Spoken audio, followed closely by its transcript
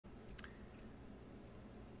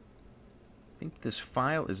think this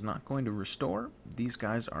file is not going to restore. These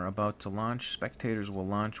guys are about to launch. Spectators will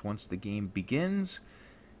launch once the game begins,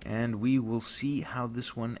 and we will see how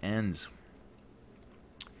this one ends.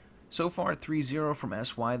 So far, 3-0 from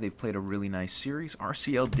SY. They've played a really nice series.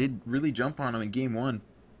 RCL did really jump on them in Game 1.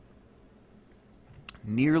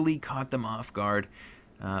 Nearly caught them off guard,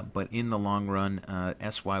 but in the long run,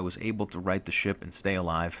 SY was able to right the ship and stay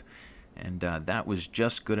alive, and that was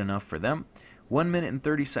just good enough for them. 1 minute and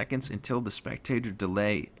 30 seconds until the spectator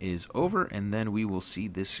delay is over, and then we will see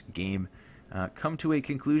this game come to a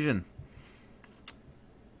conclusion.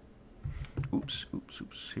 Oops.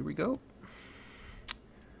 Here we go.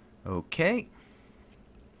 Okay.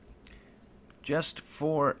 Just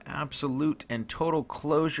for absolute and total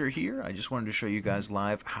closure here, I just wanted to show you guys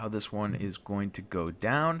live how this one is going to go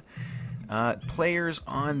down. Players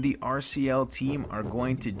on the RCL team are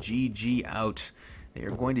going to GG out. They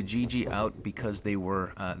are going to GG out because they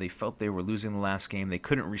felt they were losing the last game. They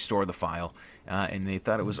couldn't restore the file, and they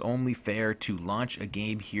thought it was only fair to launch a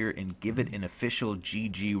game here and give it an official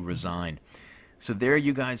GG resign. So there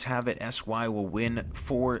you guys have it. SY will win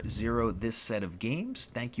 4-0 this set of games.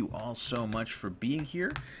 Thank you all so much for being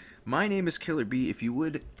here. My name is Killer B. If you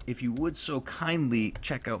would so kindly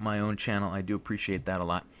check out my own channel, I do appreciate that a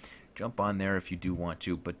lot. Jump on there if you do want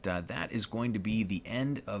to, but that is going to be the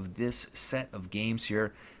end of this set of games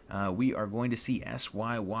here. We are going to see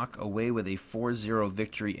SY walk away with a 4-0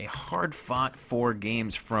 victory, a hard-fought 4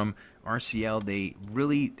 games from RCL. They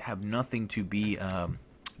really have nothing to be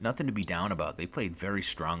down about. They played very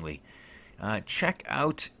strongly. Check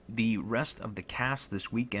out the rest of the cast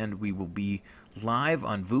this weekend. We will be live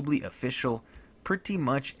on Voobly Official pretty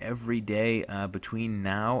much every day between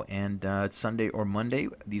now and Sunday or Monday.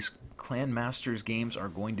 These Clan Masters games are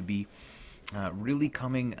going to be really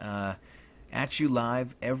coming at you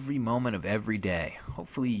live every moment of every day.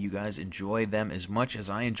 Hopefully you guys enjoy them as much as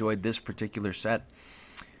I enjoyed this particular set.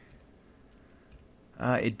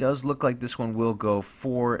 It does look like this one will go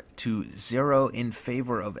 4-0 in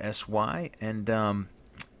favor of SY, and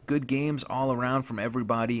good games all around from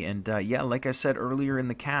everybody. And yeah, like I said earlier in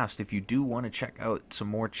the cast, if you do want to check out some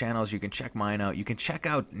more channels, you can check mine out. You can check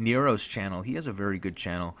out Nero's channel. He has a very good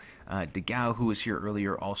channel. Degao, who was here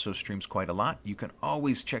earlier, also streams quite a lot. You can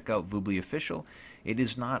always check out Voobly Official. It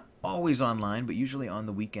is not always online, but usually on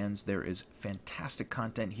the weekends there is fantastic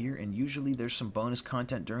content here, and usually there's some bonus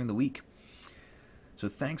content during the week. So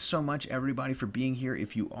thanks so much, everybody, for being here.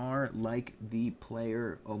 If you are like the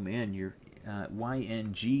player, oh man, you're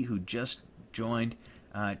YNG, who just joined,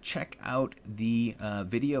 check out the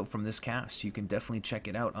video from this cast. You can definitely check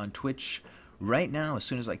it out on Twitch right now. As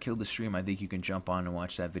soon as I kill the stream, I think you can jump on and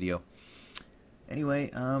watch that video.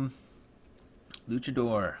 Anyway,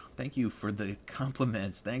 Luchador, thank you for the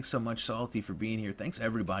compliments. Thanks so much, Salty, for being here. Thanks,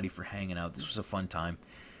 everybody, for hanging out. This was a fun time.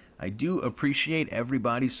 I do appreciate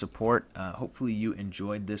everybody's support. Hopefully you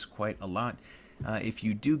enjoyed this quite a lot. If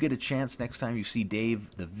you do get a chance next time you see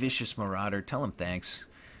Dave, the Vicious Marauder, tell him thanks.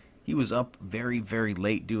 He was up very, very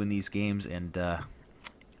late doing these games, and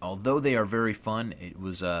although they are very fun, it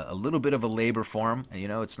was a little bit of a labor for him. You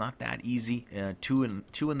know, it's not that easy, 2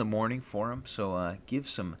 in the morning for him, so give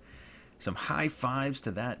some high fives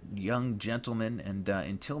to that young gentleman, and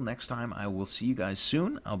until next time, I will see you guys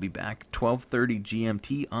soon. I'll be back 12:30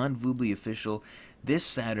 GMT on Voobly Official this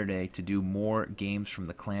Saturday to do more games from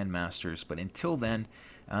the Clan Masters. But until then,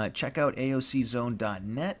 check out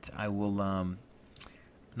AOCZone.net. I will,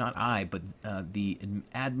 not I, but the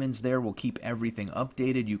admins there will keep everything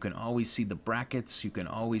updated. You can always see the brackets. You can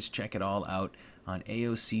always check it all out on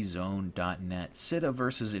AOCZone.net. Sita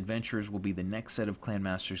versus Adventurers will be the next set of Clan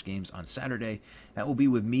Masters games on Saturday. That will be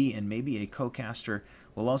with me and maybe a co-caster.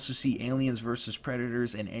 We'll also see Aliens versus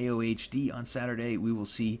Predators and AOHD on Saturday. We will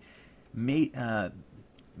see Matey's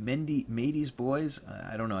Boys.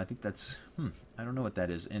 I don't know. I think that's... I don't know what that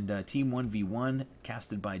is. And Team 1v1,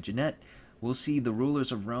 casted by Jeanette. We'll see the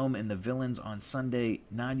Rulers of Rome and the Villains on Sunday.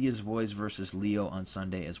 Nadia's Boys versus Leo on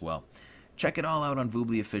Sunday as well. Check it all out on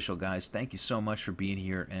Voobly Official, guys. Thank you so much for being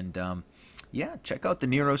here. And, yeah, check out the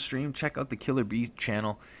Nero stream. Check out the Killer Bee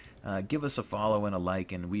channel. Give us a follow and a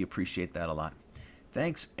like, and we appreciate that a lot.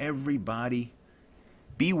 Thanks, everybody.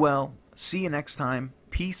 Be well. See you next time.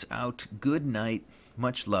 Peace out. Good night.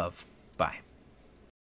 Much love. Bye.